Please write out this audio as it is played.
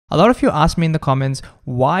A lot of you asked me in the comments,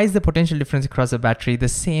 why is the potential difference across the battery the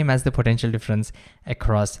same as the potential difference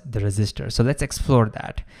across the resistor? So let's explore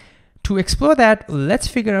that. To explore that, let's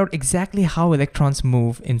figure out exactly how electrons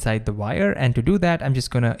move inside the wire. And to do that, I'm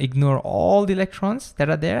just gonna ignore all the electrons that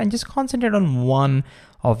are there and just concentrate on one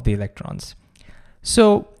of the electrons.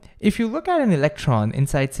 So if you look at an electron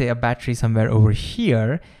inside, say, a battery somewhere over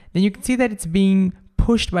here, then you can see that it's being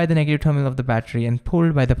pushed by the negative terminal of the battery and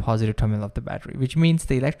pulled by the positive terminal of the battery, which means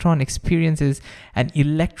the electron experiences an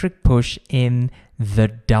electric push in the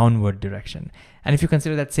downward direction. And if you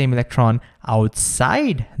consider that same electron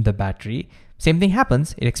outside the battery, same thing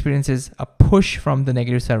happens. It experiences a push from the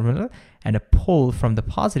negative terminal and a pull from the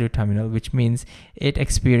positive terminal, which means it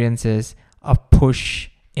experiences a push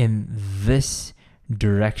in this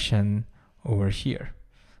direction over here.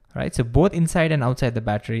 Right? So both inside and outside the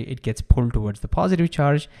battery, it gets pulled towards the positive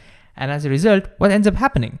charge. And as a result, what ends up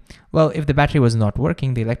happening? Well, if the battery was not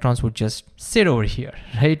working, the electrons would just sit over here,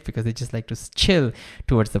 right? Because they just like to chill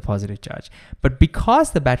towards the positive charge. But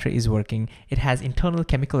because the battery is working, it has internal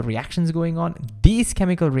chemical reactions going on. These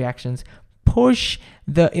chemical reactions push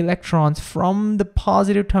the electrons from the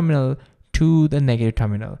positive terminal to the negative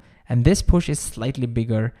terminal. And this push is slightly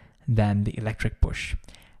bigger than the electric push.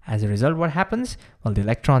 As a result, what happens? Well, the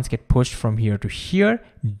electrons get pushed from here to here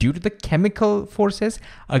due to the chemical forces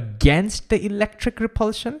against the electric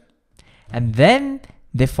repulsion, and then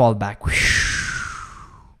they fall back.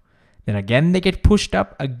 Then again, they get pushed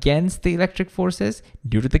up against the electric forces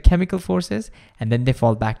due to the chemical forces, and then they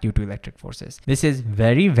fall back due to electric forces. This is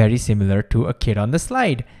very, very similar to a kid on the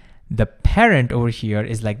slide. The parent over here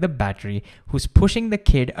is like the battery who's pushing the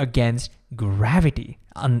kid against gravity.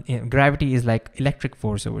 Gravity is like electric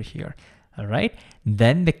force over here, all right?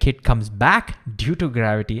 Then the kid comes back due to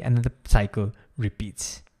gravity and then the cycle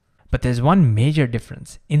repeats. But there's one major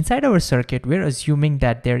difference. Inside our circuit, we're assuming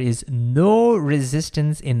that there is no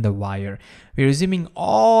resistance in the wire. We're assuming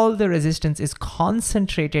all the resistance is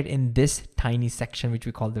concentrated in this tiny section, which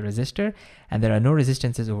we call the resistor, and there are no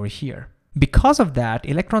resistances over here. Because of that,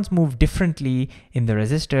 electrons move differently in the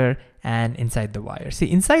resistor and inside the wire. See,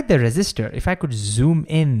 inside the resistor, if I could zoom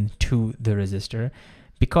in to the resistor,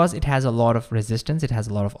 because it has a lot of resistance, it has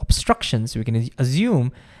a lot of obstructions, we can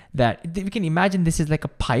assume that we can imagine this is like a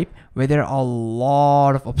pipe where there are a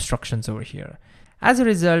lot of obstructions over here. As a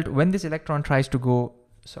result, when this electron tries to go,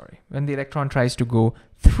 when the electron tries to go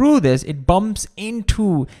through this, it bumps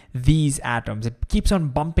into these atoms. It keeps on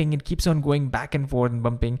bumping, it keeps on going back and forth and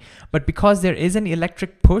bumping. But because there is an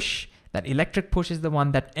electric push, that electric push is the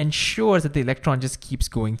one that ensures that the electron just keeps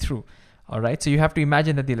going through. All right, so you have to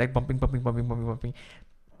imagine that the bumping.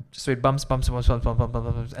 So it bumps,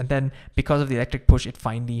 and then because of the electric push, it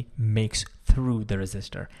finally makes through the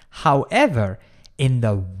resistor. However, in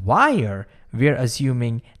the wire, we're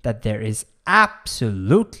assuming that there is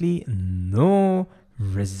absolutely no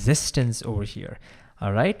resistance over here.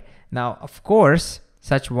 All right. Now, of course,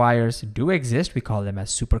 such wires do exist. We call them as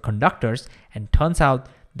superconductors. And turns out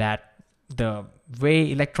that the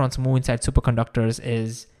way electrons move inside superconductors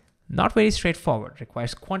is not very straightforward,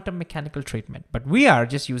 requires quantum mechanical treatment. But we are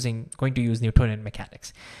just going to use Newtonian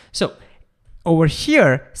mechanics. So over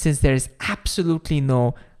here, since there is absolutely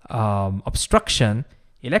no obstruction,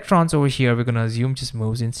 electrons over here, we're going to assume just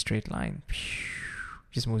moves in straight line.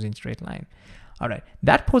 Just moves in straight line. All right,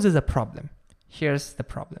 that poses a problem. Here's the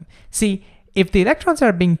problem. See, if the electrons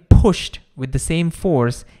are being pushed with the same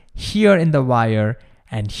force here in the wire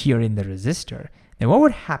and here in the resistor, then what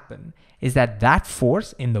would happen is that that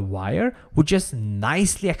force in the wire would just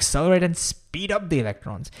nicely accelerate and speed up the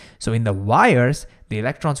electrons. So in the wires, the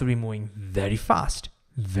electrons would be moving very fast,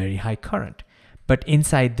 very high current. But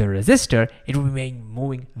inside the resistor, it will be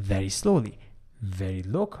moving very slowly, very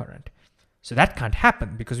low current. So that can't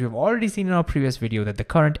happen because we've already seen in our previous video that the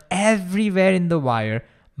current everywhere in the wire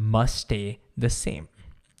must stay the same.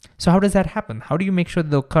 So how does that happen? How do you make sure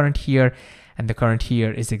the current here and the current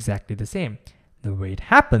here is exactly the same? The way it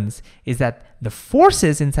happens is that the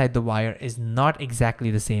forces inside the wire is not exactly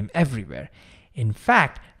the same everywhere. In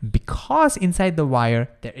fact, because inside the wire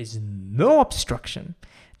there is no obstruction,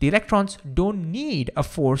 the electrons don't need a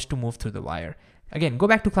force to move through the wire. Again, go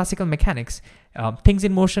back to classical mechanics. Things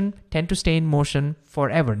in motion tend to stay in motion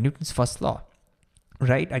forever. Newton's first law,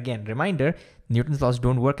 right? Again, reminder, Newton's laws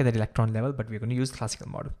don't work at the electron level, but we're going to use classical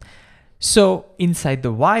model. So inside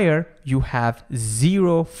the wire, you have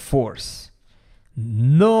zero force.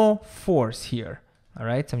 No force here. All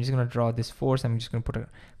right, so I'm just going to draw this force. I'm just going to put a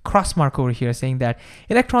cross mark over here saying that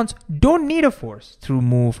electrons don't need a force to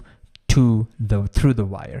move through the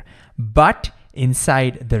wire. But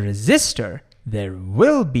inside the resistor, there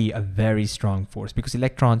will be a very strong force because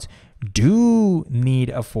electrons do need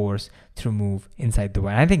a force to move inside the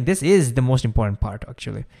wire. I think this is the most important part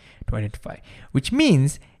actually to identify, which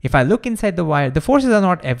means if I look inside the wire, the forces are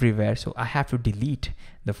not everywhere, so I have to delete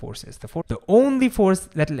the forces. The only force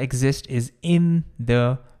that will exist is in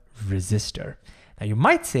the resistor. Now you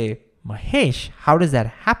might say, Mahesh, how does that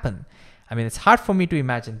happen? I mean, it's hard for me to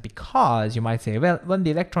imagine because you might say, well, when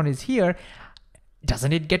the electron is here,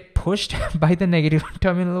 doesn't it get pushed by the negative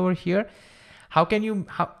terminal over here? How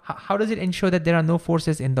does it ensure that there are no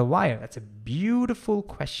forces in the wire? That's a beautiful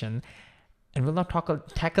question. And we'll not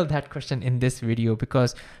tackle that question in this video,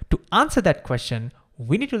 because to answer that question,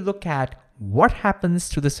 we need to look at what happens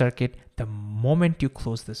to the circuit the moment you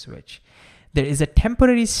close the switch. There is a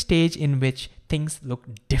temporary stage in which things look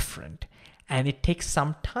different, and it takes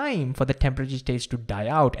some time for the temporary stage to die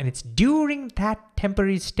out. And it's during that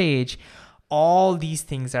temporary stage all these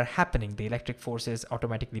things are happening. The electric forces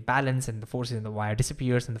automatically balance, and the forces in the wire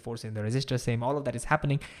disappears, and the forces in the resistor same. All of that is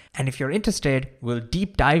happening. And if you're interested, we'll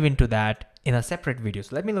deep dive into that in a separate video.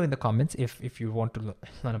 So let me know in the comments if you want to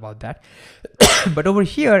learn about that. But over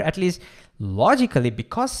here, at least logically,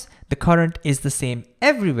 because the current is the same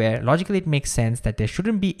everywhere, logically it makes sense that there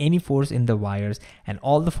shouldn't be any force in the wires, and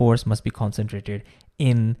all the force must be concentrated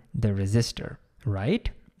in the resistor, right?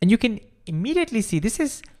 And you can immediately see this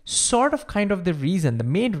is sort of kind of the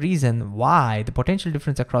main reason why the potential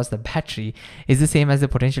difference across the battery is the same as the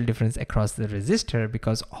potential difference across the resistor,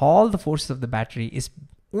 because all the forces of the battery is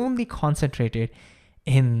only concentrated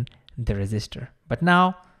in the resistor. But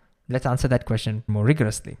now let's answer that question more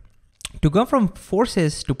rigorously. To go from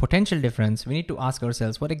forces to potential difference, we need to ask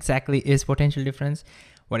ourselves, what exactly is potential difference?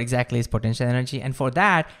 What exactly is potential energy? And for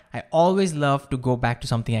that, I always love to go back to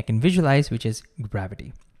something I can visualize, which is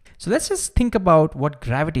gravity. So let's just think about what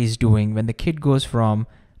gravity is doing when the kid goes from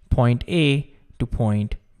point A to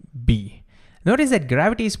point B. Notice that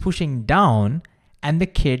gravity is pushing down and the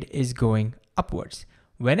kid is going upwards.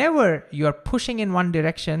 Whenever you are pushing in one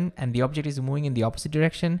direction and the object is moving in the opposite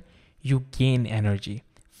direction, you gain energy.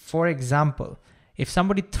 For example, if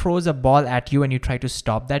somebody throws a ball at you and you try to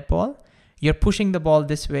stop that ball, you're pushing the ball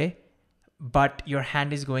this way, but your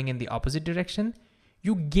hand is going in the opposite direction.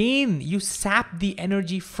 You sap the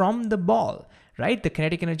energy from the ball, right? The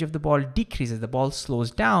kinetic energy of the ball decreases, the ball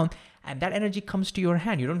slows down, and that energy comes to your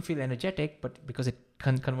hand. You don't feel energetic, but because it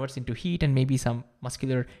converts into heat, and maybe some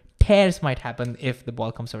muscular tears might happen if the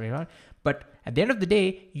ball comes around. But at the end of the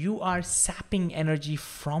day, you are sapping energy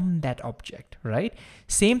from that object, right?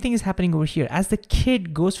 Same thing is happening over here. As the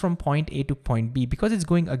kid goes from point A to point B, because it's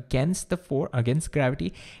going against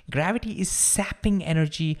gravity, gravity is sapping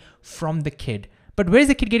energy from the kid. But where is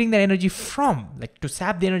the kid getting that energy from? Like, to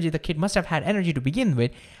sap the energy, the kid must have had energy to begin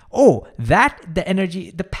with. Oh, the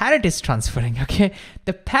energy, the parent is transferring, okay?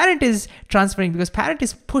 The parent is transferring because parent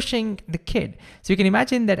is pushing the kid. So you can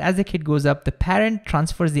imagine that as the kid goes up, the parent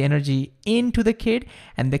transfers the energy into the kid,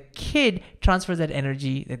 and the kid transfers that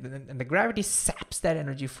energy, and the gravity saps that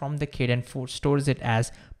energy from the kid and stores it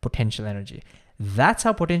as potential energy. That's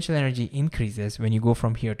how potential energy increases when you go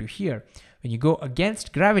from here to here. When you go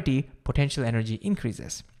against gravity, potential energy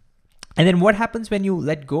increases. And then what happens when you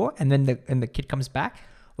let go and then the kid comes back?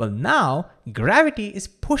 Well, now gravity is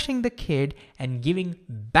pushing the kid and giving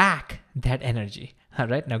back that energy. All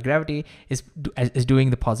right, now gravity is doing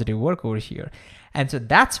the positive work over here. And so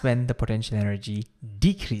that's when the potential energy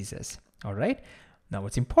decreases. All right, now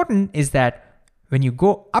what's important is that when you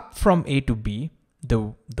go up from A to B,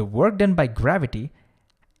 the work done by gravity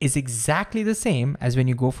is exactly the same as when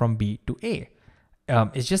you go from B to A.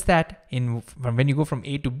 It's just that when you go from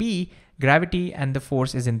A to B, gravity and the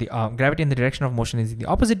force is in the gravity and the direction of motion is in the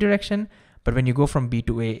opposite direction. But when you go from B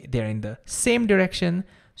to A, they're in the same direction.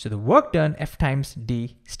 So the work done, F times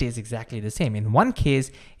D, stays exactly the same. In one case,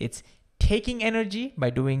 it's taking energy by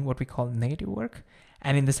doing what we call negative work.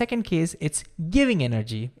 And in the second case, it's giving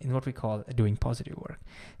energy in what we call doing positive work.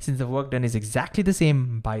 Since the work done is exactly the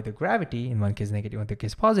same by the gravity, in one case negative, in the other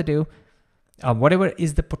case positive, whatever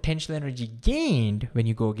is the potential energy gained when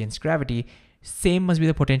you go against gravity, same must be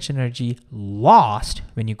the potential energy lost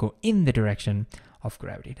when you go in the direction of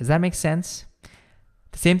gravity. Does that make sense?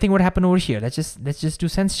 The same thing would happen over here. Let's just do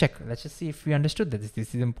sense check. Let's just see if we understood that. This is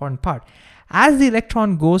the important part. As the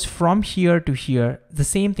electron goes from here to here, the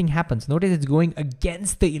same thing happens. Notice it's going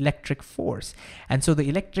against the electric force. And so the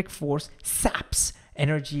electric force saps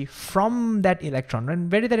energy from that electron.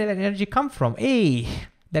 And where did that energy come from? Hey,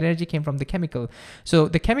 That energy came from the chemical. So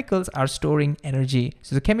the chemicals are storing energy.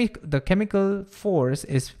 So the chemical force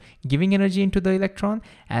is giving energy into the electron,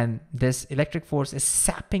 and this electric force is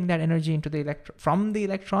sapping that energy into the from the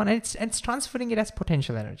electron, and it's transferring it as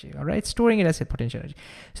potential energy. All right, storing it as a potential energy.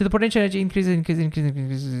 So the potential energy increases.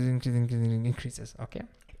 Okay.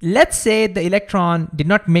 Let's say the electron did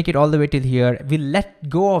not make it all the way till here. We let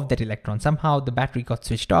go of that electron. Somehow the battery got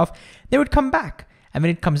switched off. They would come back. And when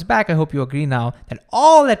it comes back, I hope you agree now that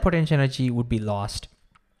all that potential energy would be lost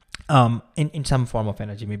in some form of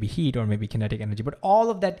energy, maybe heat or maybe kinetic energy, but all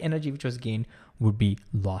of that energy which was gained would be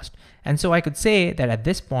lost. And so I could say that at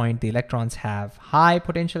this point, the electrons have high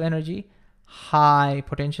potential energy,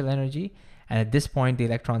 and at this point, the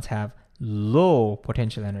electrons have low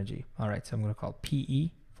potential energy. All right, so I'm going to call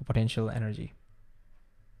PE for potential energy.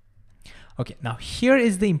 Okay, now here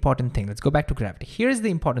is the important thing. Let's go back to gravity. Here is the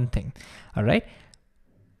important thing. All right.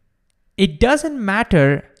 It doesn't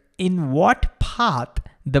matter in what path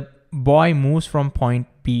the boy moves from point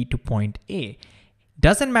B to point A.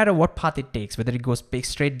 Doesn't matter what path it takes, whether it goes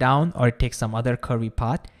straight down or it takes some other curvy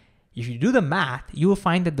path. If you do the math, you will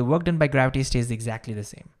find that the work done by gravity stays exactly the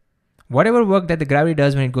same. Whatever work that the gravity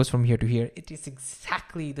does when it goes from here to here, it is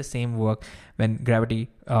exactly the same work when gravity,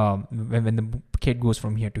 when the kid goes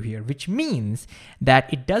from here to here, which means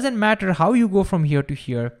that it doesn't matter how you go from here to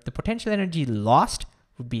here, the potential energy lost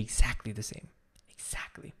would be exactly the same.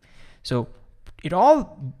 Exactly. So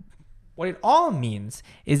what it all means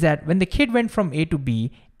is that when the kid went from A to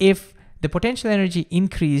B, if the potential energy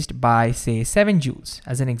increased by, say, 7 joules,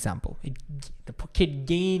 as an example, the kid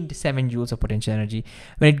gained 7 joules of potential energy.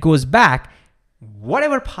 When it goes back,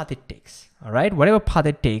 whatever path it takes, all right, whatever path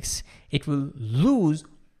it takes, it will lose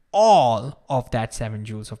all of that 7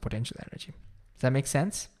 joules of potential energy. Does that make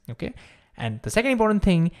sense? Okay. And the second important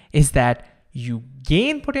thing is that you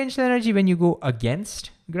gain potential energy when you go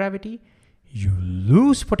against gravity. You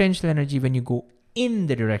lose potential energy when you go in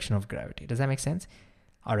the direction of gravity. Does that make sense?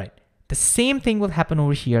 All right. The same thing will happen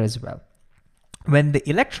over here as well. When the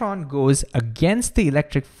electron goes against the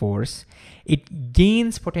electric force, it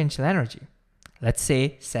gains potential energy. Let's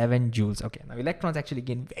say 7 joules. Okay, now electrons actually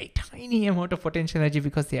gain very tiny amount of potential energy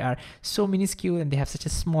because they are so minuscule and they have such a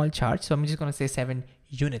small charge. So I'm just going to say 7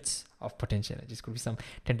 units of potential energy. It could be some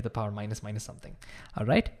 10 to the power minus something. All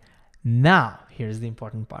right. Now, here's the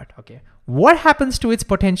important part. Okay, what happens to its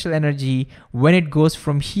potential energy when it goes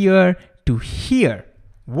from here to here?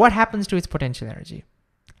 What happens to its potential energy?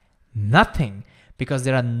 Nothing, because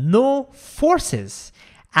there are no forces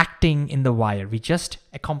acting in the wire. We just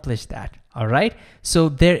accomplished that. All right. So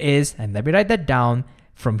there is, and let me write that down,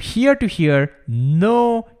 from here to here,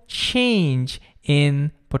 no change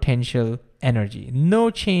in potential energy. No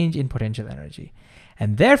change in potential energy.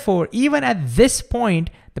 And therefore, even at this point,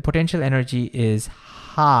 the potential energy is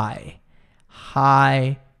high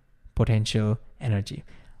potential energy.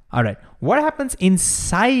 All right, what happens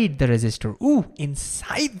inside the resistor?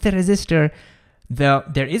 Inside the resistor,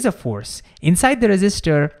 there is a force. Inside the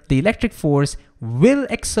resistor, the electric force will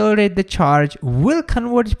accelerate the charge, will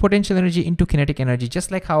convert potential energy into kinetic energy,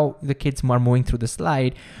 just like how the kids are moving through the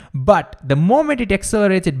slide. But the moment it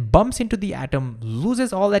accelerates, it bumps into the atom,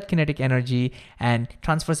 loses all that kinetic energy, and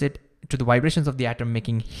transfers it to the vibrations of the atom,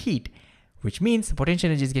 making heat, which means the potential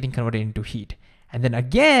energy is getting converted into heat. And then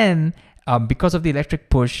again, because of the electric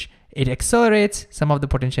push, it accelerates, some of the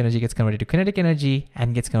potential energy gets converted to kinetic energy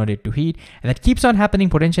and gets converted to heat. And that keeps on happening.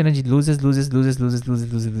 Potential energy loses.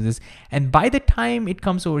 And by the time it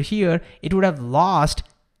comes over here, it would have lost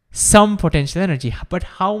some potential energy. But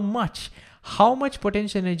how much? How much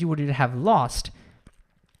potential energy would it have lost?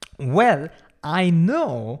 Well, I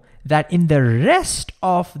know that in the rest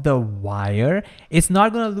of the wire, it's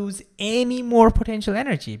not going to lose any more potential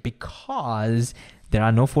energy because there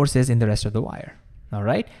are no forces in the rest of the wire. All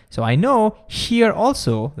right. So I know here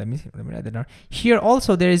also, let me write that down. Here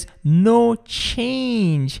also, there is no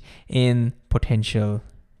change in potential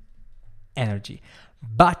energy.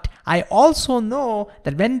 But I also know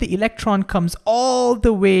that when the electron comes all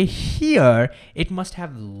the way here, it must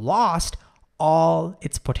have lost all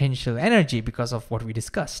its potential energy because of what we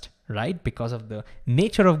discussed, right? Because of the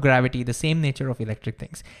nature of gravity, the same nature of electric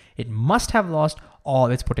things. It must have lost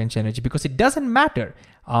all its potential energy because it doesn't matter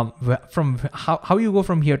from how you go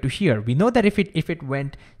from here to here. We know that if it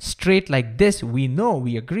went straight like this, we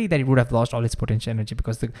agree that it would have lost all its potential energy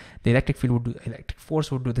because the electric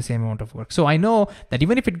force would do the same amount of work. So I know that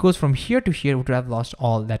even if it goes from here to here, it would have lost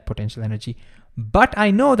all that potential energy. But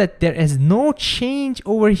I know that there is no change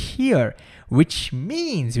over here, which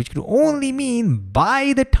could only mean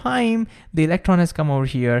by the time the electron has come over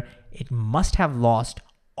here, it must have lost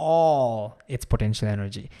all its potential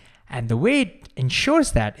energy. And the way it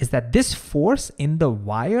ensures that is that this force in the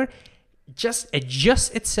wire just adjusts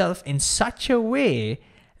itself in such a way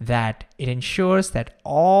that it ensures that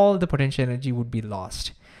all the potential energy would be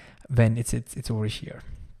lost when it's over here.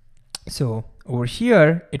 So over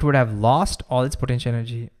here, it would have lost all its potential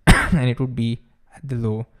energy and it would be at the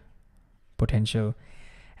low potential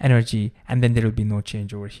energy, and then there will be no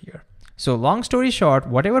change over here. So long story short,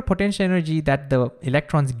 whatever potential energy that the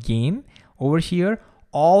electrons gain over here,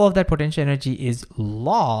 all of that potential energy is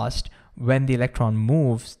lost when the electron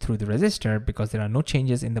moves through the resistor, because there are no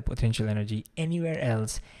changes in the potential energy anywhere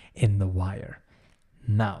else in the wire.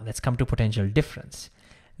 Now let's come to potential difference.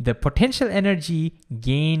 The potential energy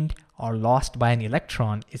gained or lost by an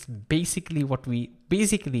electron is basically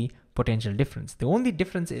potential difference. The only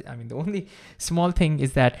difference is, the only small thing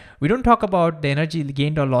is that we don't talk about the energy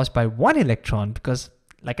gained or lost by one electron, because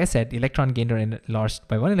like I said, the electron gained or lost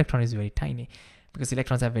by one electron is very tiny, because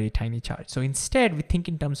electrons have very tiny charge. So instead we think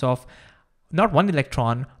in terms of not one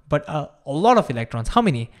electron, but a lot of electrons. How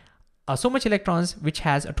many? So much electrons, which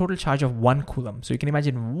has a total charge of 1 coulomb. So you can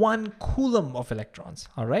imagine 1 coulomb of electrons.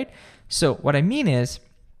 All right. So what I mean is,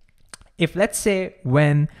 if let's say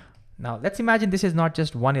now let's imagine this is not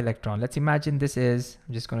just 1 electron. Let's imagine this is,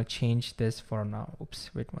 I'm just going to change this for now. Oops,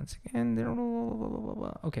 wait one second.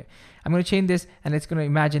 Okay, I'm going to change this, and it's going to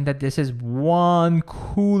imagine that this is 1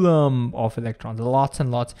 coulomb of electrons, lots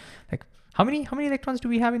and lots. Like how many electrons do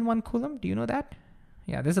we have in 1 coulomb? Do you know that?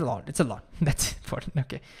 Yeah, there's a lot. It's a lot. That's important.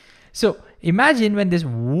 Okay. So imagine when this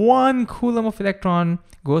 1 coulomb of electron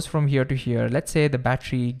goes from here to here. Let's say the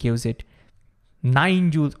battery gives it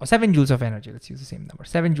 9 joules or 7 joules of energy. Let's use the same number,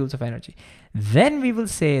 7 joules of energy. Then we will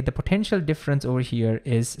say the potential difference over here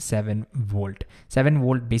is 7 volt. 7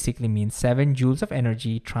 volt basically means 7 joules of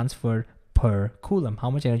energy transferred per coulomb. How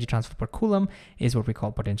much energy transferred per coulomb is what we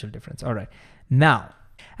call potential difference. All right. Now,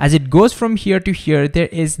 as it goes from here to here, there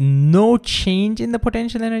is no change in the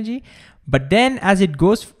potential energy. But then as it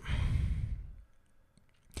goes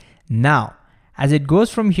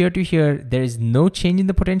from here to here, there is no change in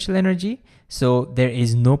the potential energy. So there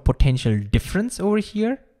is no potential difference over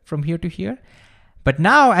here from here to here. But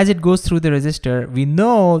now as it goes through the resistor, we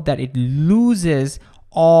know that it loses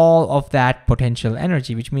all of that potential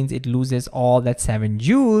energy, which means it loses all that 7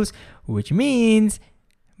 joules, which means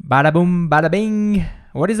bada boom, bada bing.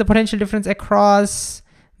 What is the potential difference across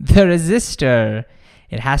the resistor?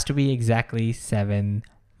 It has to be exactly 7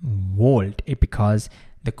 volt because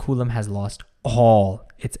the coulomb has lost all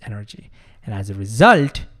its energy. And as a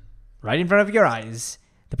result, right in front of your eyes,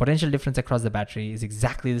 the potential difference across the battery is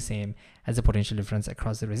exactly the same as the potential difference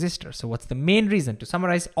across the resistor. So what's the main reason? To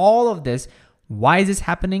summarize all of this, why is this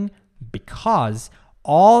happening? Because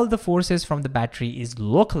all the forces from the battery is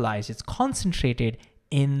localized, it's concentrated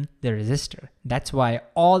in the resistor. That's why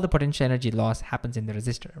all the potential energy loss happens in the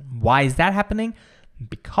resistor. Why is that happening?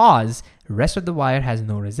 Because the rest of the wire has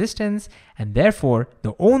no resistance, and therefore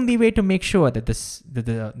the only way to make sure that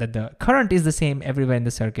the current is the same everywhere in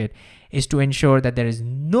the circuit is to ensure that there is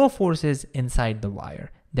no forces inside the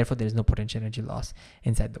wire. Therefore, there is no potential energy loss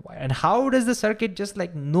inside the wire. And how does the circuit just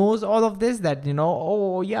like knows all of this? That, you know,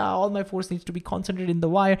 oh yeah, all my force needs to be concentrated in the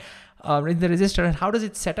wire, in the resistor. And how does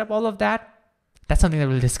it set up all of that? That's something that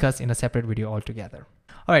we'll discuss in a separate video altogether.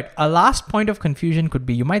 All right, a last point of confusion could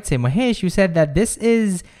be, you might say, Mahesh, you said that this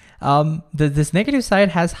is, this negative side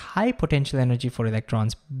has high potential energy for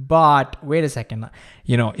electrons, but wait a second,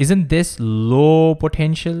 you know, isn't this low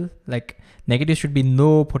potential? Like negative should be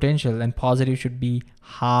no potential and positive should be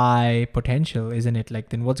high potential, isn't it? Like,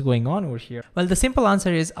 then what's going on over here? Well, the simple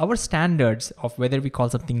answer is our standards of whether we call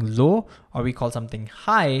something low or we call something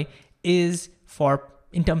high is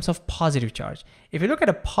in terms of positive charge. If you look at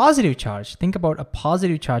a positive charge, think about a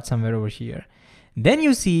positive charge somewhere over here, then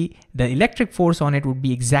you see the electric force on it would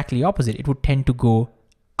be exactly opposite. It would tend to go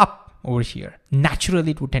up over here.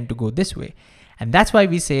 Naturally, it would tend to go this way. And that's why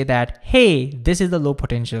we say that, hey, this is the low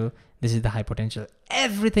potential, this is the high potential.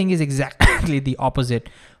 Everything is exactly the opposite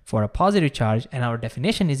for a positive charge, and our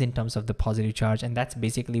definition is in terms of the positive charge, and that's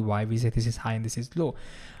basically why we say this is high and this is low.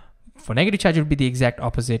 For negative charge, it would be the exact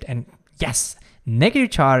opposite, and yes, negative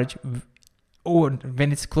charge, or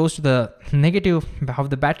when it's close to the negative of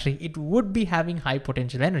the battery, it would be having high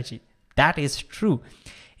potential energy. That is true.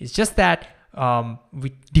 It's just that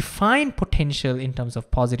we define potential in terms of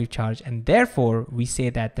positive charge, and therefore we say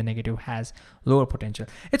that the negative has lower potential.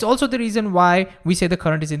 It's also the reason why we say the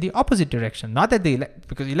current is in the opposite direction. Not that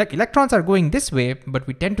because electrons are going this way, but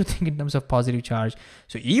we tend to think in terms of positive charge.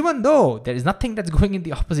 So even though there is nothing that's going in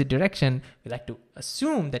the opposite direction, we like to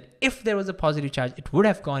assume that if there was a positive charge, it would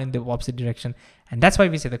have gone in the opposite direction. And that's why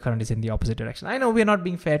we say the current is in the opposite direction. I know we're not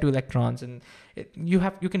being fair to electrons, and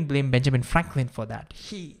you can blame Benjamin Franklin for that.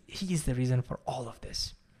 He is the reason for all of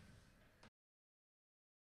this.